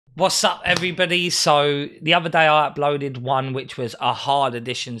What's up, everybody? So the other day I uploaded one which was a hard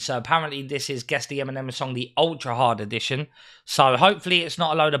edition. So apparently this is Guess the Eminem song, the ultra hard edition. So hopefully it's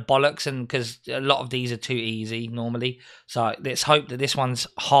not a load of bollocks, and because a lot of these are too easy normally. So let's hope that this one's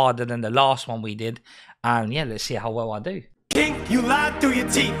harder than the last one we did. And yeah, let's see how well I do. King, you lied through your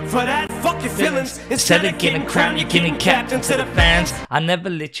teeth for that. Fuck your feelings. Instead of getting crowned, you're getting capped into the fans. I never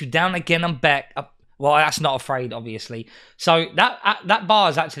let you down again. I'm back. Well, that's Not Afraid, obviously. So that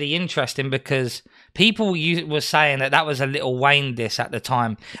bar is actually interesting because people were saying that was a Lil Wayne diss at the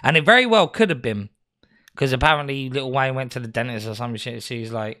time. And it very well could have been. Because apparently Lil Wayne went to the dentist or some shit. So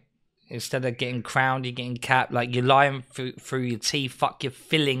he's like, instead of getting crowned, you're getting capped. Like, you're lying through your teeth. Fuck your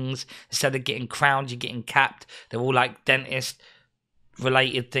fillings. Instead of getting crowned, you're getting capped. They're all like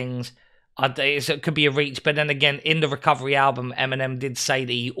dentist-related things. It could be a reach, but then again, in the Recovery album, Eminem did say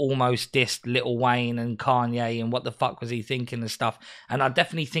that he almost dissed Lil Wayne and Kanye, and what the fuck was he thinking and stuff. And I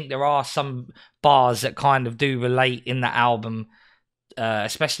definitely think there are some bars that kind of do relate in the album,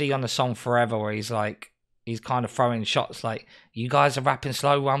 especially on the song Forever, where he's kind of throwing shots like, you guys are rapping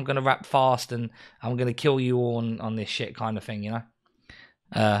slow, I'm going to rap fast, and I'm going to kill you all on this shit kind of thing, you know?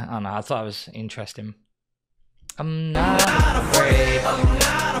 I don't know, I thought it was interesting. I'm not afraid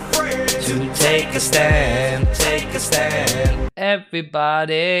to take a stand,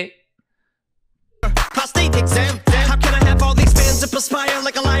 everybody. Prostate exam. How can I have all these fans that perspire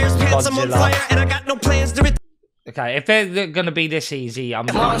like a liar's pants? I'm on fire and I got no plans to Okay, if they're gonna be this easy, I'm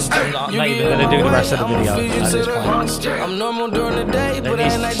not even gonna do the rest of the video at this point. I'm normal during the day, but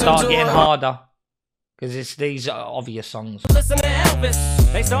at least start getting harder. Because these are obvious songs. Listen to Elvis.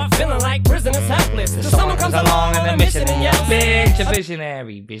 They start feeling like prisoners helpless. So someone comes along and they're missing and yells, bitch, a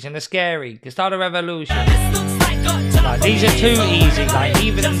visionary, vision is scary, can start a revolution. Like, these are too easy. Like,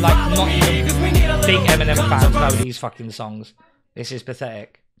 even like not even big Eminem fans know these fucking songs. This is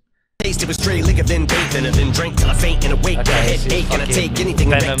pathetic. Tasted with stray liquor, then bathed in it, then drank till I faint and awake. The headache, and I take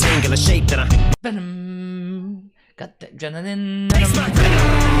anything in rectangular shape that I. Venom. Got that adrenaline.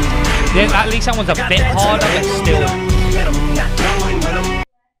 Yeah, at least that one's a bit harder, but still.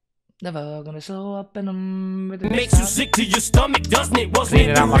 Never gonna slow up in them. Makes you sick to your stomach, doesn't it?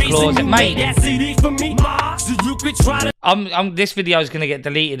 Cleaning out my closet, mate. This video is gonna get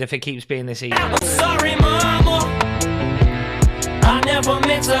deleted if it keeps being this easy. I'm sorry, mama. I never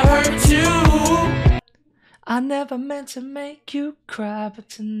meant to hurt you. I never meant to make you cry, but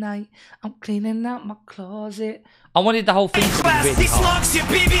tonight I'm cleaning out my closet. I wanted the whole thing to be really hard. Your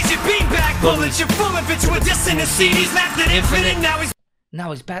BBs, your beanbag bullets, you're full of it, you were dissing the CDs, laughed at infinite,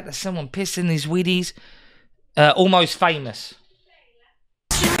 now he's back to someone pissing his Wheaties. Almost Famous.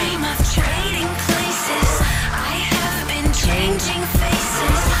 Dream of trading places. I have been changing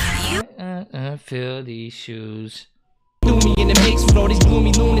faces. Feel these shoes. Threw me in the mix with all these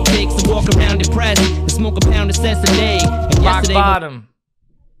gloomy lunatics and walk around depressed and smoke a pound of cents a day. Rock bottom.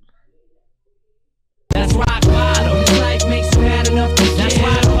 That's rock bottom. Life makes you bad enough to That's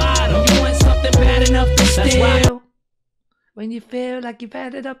rock bottom. You want something bad enough to steal. When you feel like you've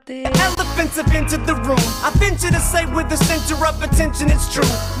had it up there. Elephants have entered the room. I venture to say with the center of attention it's true.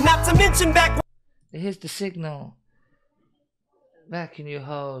 Not to mention back. Here's the signal. Back in your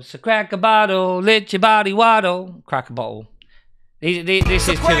hole. So crack a bottle, let your body waddle. Crack a bottle. This is too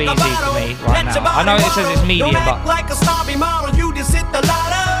easy for me right now. I know it says it's medium, but. Like a snobby model, you just hit the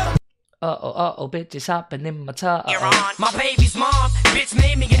lotto. Uh-oh, bitch, it's hopping in my top. You're on. My baby's mom, bitch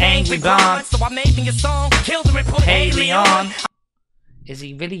made me an angry blonde. So I made me a song, killed her and put Haley on. Is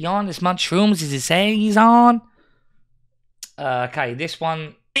he really on his mushrooms? Is he saying he's on? Okay, this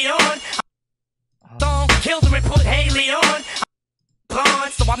one. Song, killed her and put Haley on.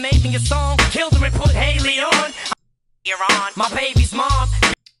 Blonde, so I made me a song, killed her and put Haley on. You're on. My baby's mom.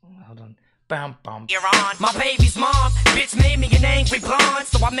 Hold on. Bam, bam. You're on. My baby's mom, bitch made me an angry blonde.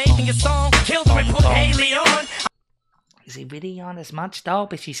 So I made me a song, killed her and put Haley on. Is he really on as much though?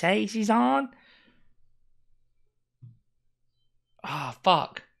 But she says he's on. Ah,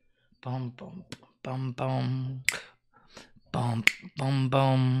 fuck. Bum bum bum bum. Bum bum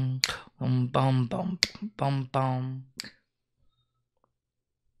bum. Bum bum bum bum bum.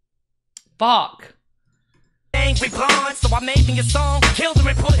 Fuck. Angry blonde, so I made me a song, killed her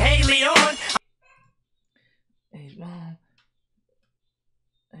and put Haley on. His mom.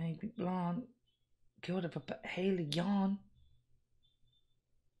 Angry blonde. Killed her for Haley on.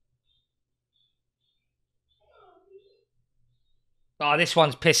 Oh, this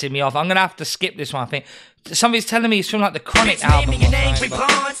one's pissing me off. I'm gonna have to skip this one, I think. Somebody's telling me it's from like the Chronic album or something,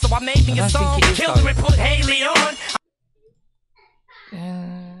 but so I made me a song, killed her and put Haley on.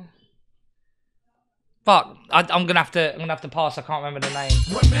 Fuck. I'm gonna have to pass. I can't remember the name.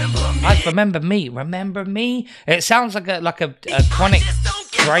 Remember me. It sounds like a Chronic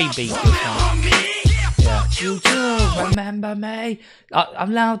Dre beat. Yeah. You do remember me.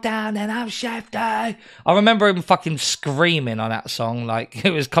 I'm low down and I'm shifty. I remember him fucking screaming on that song, like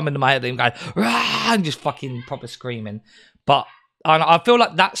it was coming to my head. Him going rah, and just fucking proper screaming. But I feel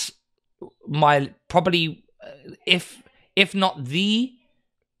like that's my probably if not the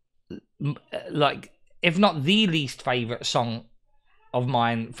least favorite song of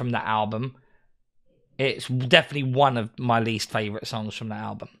mine from that album, it's definitely one of my least favorite songs from that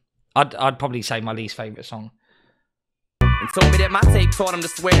album. I'd probably say my least favorite song. And told me that my tape taught him to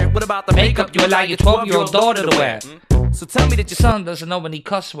swear. What about the Makeup you allow your 12-year-old daughter to wear? So tell me that Your son doesn't know any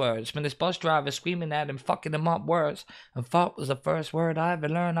cuss words. When this bus driver screaming at him, fucking him up words. And fuck was the first word I ever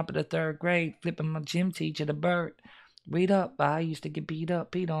learned up in the 3rd grade. Flipping my gym teacher the bird. Read up, I used to get beat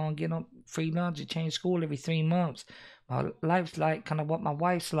on, get up free lunch and change school every 3 months. My life's like kind of what my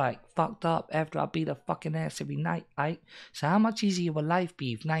wife's like. Fucked up after I beat her fucking ass every night, aight? So how much easier would life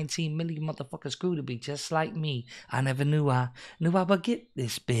be if 19 million motherfuckers grew to be just like me? I never knew I would get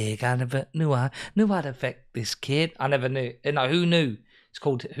this big. I never knew I'd affect this kid. I never knew. No, who knew? It's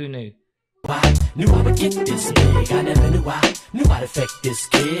called Who Knew. I knew I would get this big. I never knew I'd affect this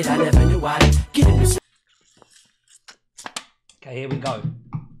kid. I never knew I'd get him this. Okay, here we go.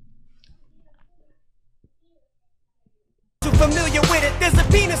 You familiar with it? There's a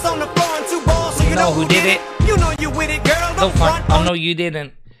penis on the floor and 2 balls, so you know who did it. You know you with it, girl. Don't front. I know you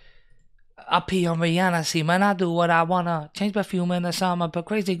didn't. I pee on Rihanna, see, man, I do what I wanna. Change perfume in the summer, put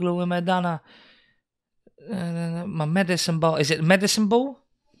crazy glue in Madonna. My medicine ball. Is it medicine ball?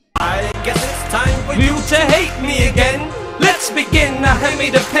 I guess it's time for you to hate me again. Let's begin. Now hand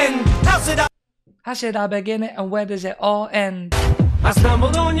me the pen. How should I begin it and where does it all end? I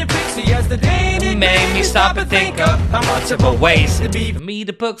stumbled on your picture yesterday and it Made me stop and think of how much of a waste it'd be for me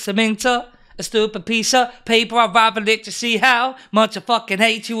to put some into a stupid piece of paper. I'd rather let you see how much I fucking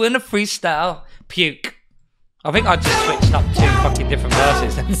hate you in a freestyle. Puke. I think I just switched up 2 fucking different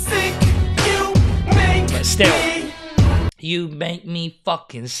verses. But still, you make me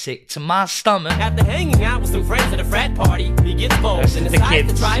fucking sick to my stomach. After hanging out with some friends at a frat party, he gets bold and the decides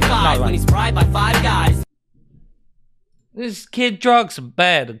kids. to try 5 when he's fried by 5 guys. This kid drugs are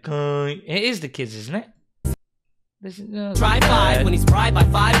bad. Okay. It is the kids, isn't it? This is, Try 5 when he's fried by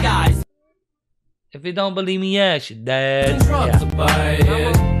 5 guys. If you don't believe me, ask your dad. Drugs are bad.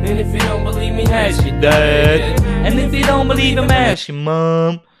 And if you don't believe me, Ask your dad. And if you don't believe him, ask your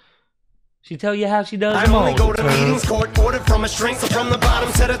mom. She tell you how she does I them only all go the to time. meetings, court ordered from a shrink, so from the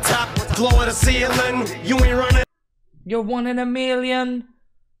bottom to the top, glow at the ceiling, you ain't running. You're 1 in a million.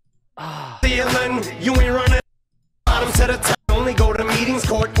 Ceiling, you ain't running. Bottom to the top, only go to meetings,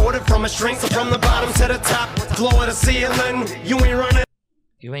 court ordered from a shrink, so from the bottom to the top, glow at the ceiling, you ain't running.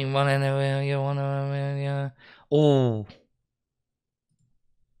 You ain't running away. You wanna million. Oh.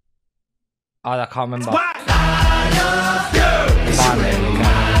 I can't remember.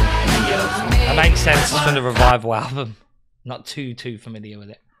 That makes sense. It's from the Revival album. Not too familiar with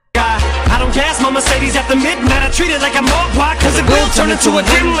it. I don't gas my Mercedes after midnight. I treat it like a mogwai, cause it will turn into a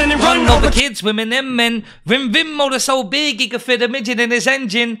gremlin and run Over over kids, women, them men. Vim motor so big he could fit a midget in his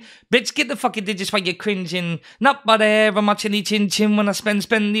engine. Bitch, get the fucking digits while you're cringing. Not by the hair of my chinny chin chin. When I spend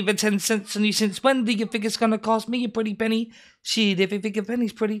even 10 cents on you, since when do you think it's gonna cost me a pretty penny? Shit, if you think a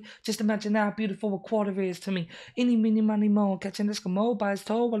penny's pretty, just imagine how beautiful a quarter is to me. Any mini money more, catching this Eskimo by his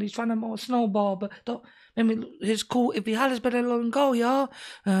toe while he's trying to mow a snowball. But don't make me it's cool if he hollers, better let him go, y'all.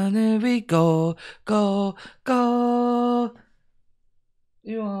 And there we go.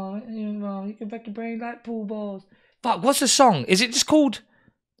 You can wreck your brain like pool balls. Fuck, what's the song? Is it just called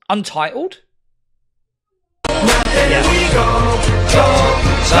Untitled?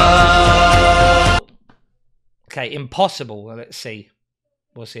 Okay, Impossible. Well, let's see.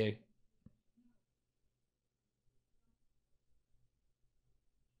 We'll see.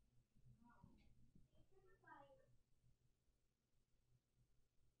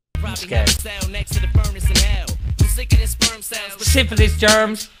 I'm scared. Syphilis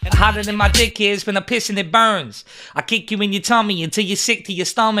germs, hotter than my dick is when I piss and it burns. I kick you in your tummy until you're sick to your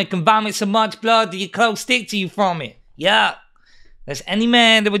stomach and vomit so much blood that your clothes stick to you from it. Yeah. There's any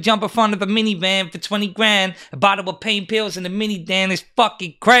man that would jump in front of a minivan for 20 grand, a bottle of pain pills and a minivan is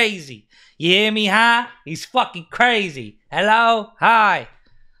fucking crazy. You hear me, huh? He's fucking crazy. Hello? Hi.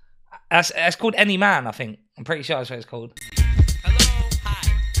 That's called Any Man, I think. I'm pretty sure that's what it's called. Hello,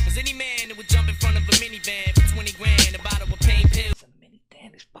 hi. Is any man that would jump in front of a minivan for 20 grand, a bottle of pain pills? A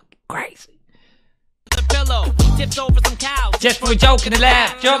minivan is fucking crazy. The pillow, tips over some cows, Just for a joke and a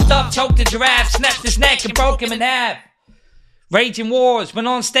laugh. Jumped up, choked the giraffe, snapped his neck and broke him in half. Raging wars, went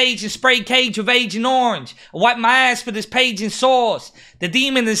on stage and sprayed cage with Agent Orange. I wiped my ass with this paging sauce. The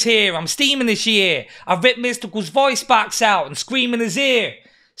demon is here, I'm steaming this year. I ripped Mystical's voice box out and scream in his ear.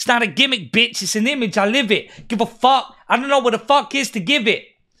 It's not a gimmick, bitch, it's an image, I live it. Give a fuck, I don't know what the fuck is to give it.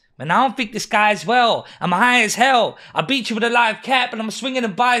 Man, I don't think this guy's well. I'm high as hell. I beat you with a live cap and I'm swinging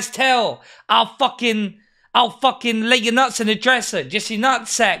him by his tail. I'll fucking lay your nuts in the dresser, just your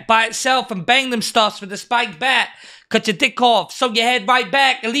nutsack by itself and bang them stuffs with a spiked bat. Cut your dick off, sew your head right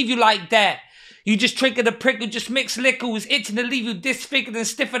back and leave you like that. You just triggered a prick who just mixed liquor who's itching to leave you disfigured and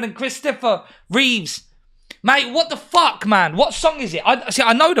stiffer than Christopher Reeves. Mate, what the fuck, man? What song is it?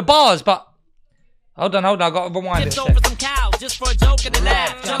 I know the bars, but... Hold on, I gotta rewind this. Over some cows just for a joke and a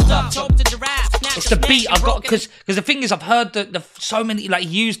laugh. Jumped up, choked the giraffe. It's the beat I've got, because the thing is, I've heard the so many, like,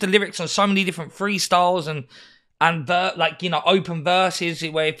 he used the lyrics on so many different freestyles and like, you know, open verses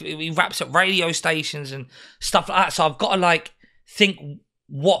where he raps at radio stations and stuff like that. So I've got to like think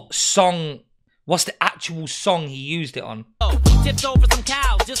what's the actual song he used it on. Tipped over some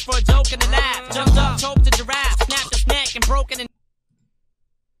cows just for a joke and a laugh. Jumped up, choked the giraffe, snapped his neck and broken in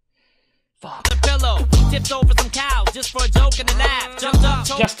the pillow. Tipped over some cows just for a joke and a laugh. Jumped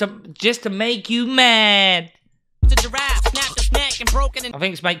up, just to make you mad. The giraffe, snapped his neck and broken in. I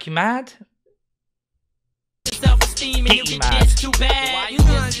think it's make you mad. Self-esteem and you get this too bad. You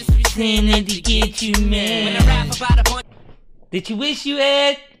just pretending to get you mad. When I rap about a bunch. Did you wish you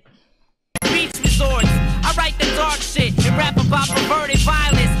had Beach resorts. I write the dark shit and rap about perverted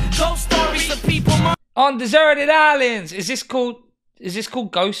violence. Ghost stories of people on deserted islands? Is this called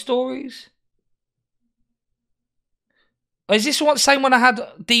Ghost Stories? Or is this what same one I had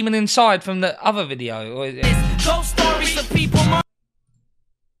Demon Inside from the other video? Or is it... Ghost stories of people.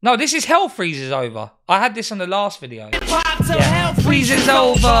 No, this is Hell Freezes Over. I had this on the last video. Pop till hell freezes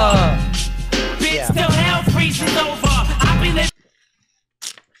over. Bitch, till hell freezes over. I be living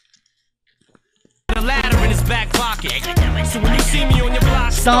a ladder in his back pocket. So when you see me on your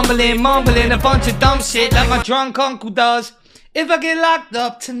block, stumbling, mumbling, a bunch of dumb shit like my drunk uncle does. If I get locked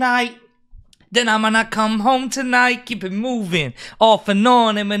up tonight, then I'm gonna come home tonight. Keep it moving, off and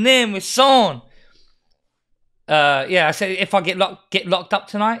on. Eminem with song. Yeah, I said if I get locked up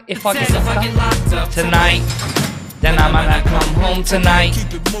tonight. If I get locked up tonight, then I'm gonna come home tonight.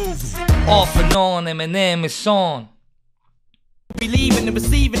 Off and on, Eminem is on. We leave in the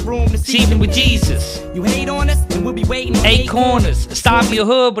receiving room, receiving with Jesus. You hate on us, and we'll be waiting on 8 corners. Stop your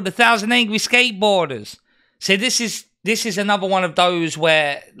hood with 1,000 angry skateboarders. So this is another one of those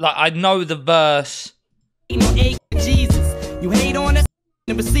where like I know the verse. Jesus, you hate on us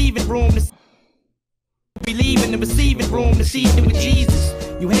in the receiving room. We leave in the receiving room, receiving with Jesus.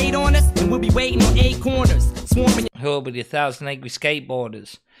 You hate on us, and we'll be waiting on 8 corners, swarming. Hood with 1,000 angry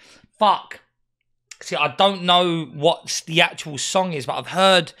skateboarders. Fuck. See, I don't know what the actual song is, but I've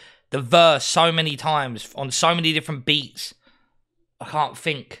heard the verse so many times on so many different beats. I can't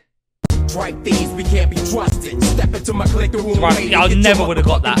think. Right things we can't be trusted. Step into my click room. Right, I never would have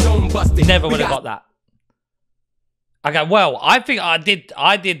got that. Never would have got that. Okay, well, I think I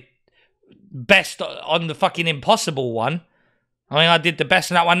did best on the fucking Impossible one. I mean, I did the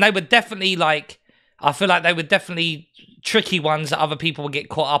best on that one. They were definitely like, I feel like they were definitely tricky ones that other people would get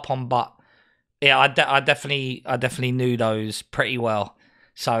caught up on, but yeah, I definitely knew those pretty well.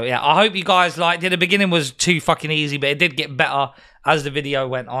 So yeah, I hope you guys liked it. The beginning was too fucking easy, but it did get better as the video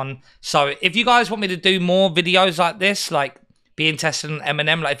went on. So if you guys want me to do more videos like this, like being tested on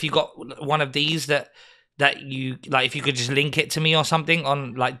Eminem, like if you got one of these that you like, if you could just link it to me or something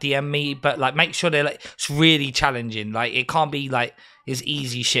on like DM me, but like make sure they're like, it's really challenging. Like it can't be like it's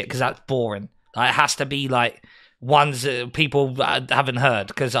easy shit because that's boring. Like it has to be like ones that people haven't heard,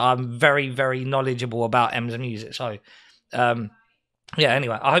 because I'm very, very knowledgeable about Em's music. So yeah,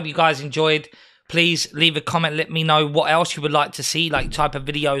 anyway, I hope you guys enjoyed. Please leave a comment, let me know what else you would like to see, like type of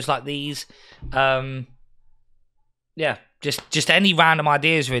videos like these. Yeah, just any random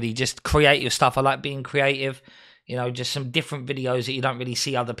ideas really, just creative stuff. I like being creative, you know, just some different videos that you don't really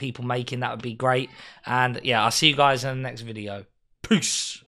see other people making. That would be great. And yeah, I'll see you guys in the next video. Peace.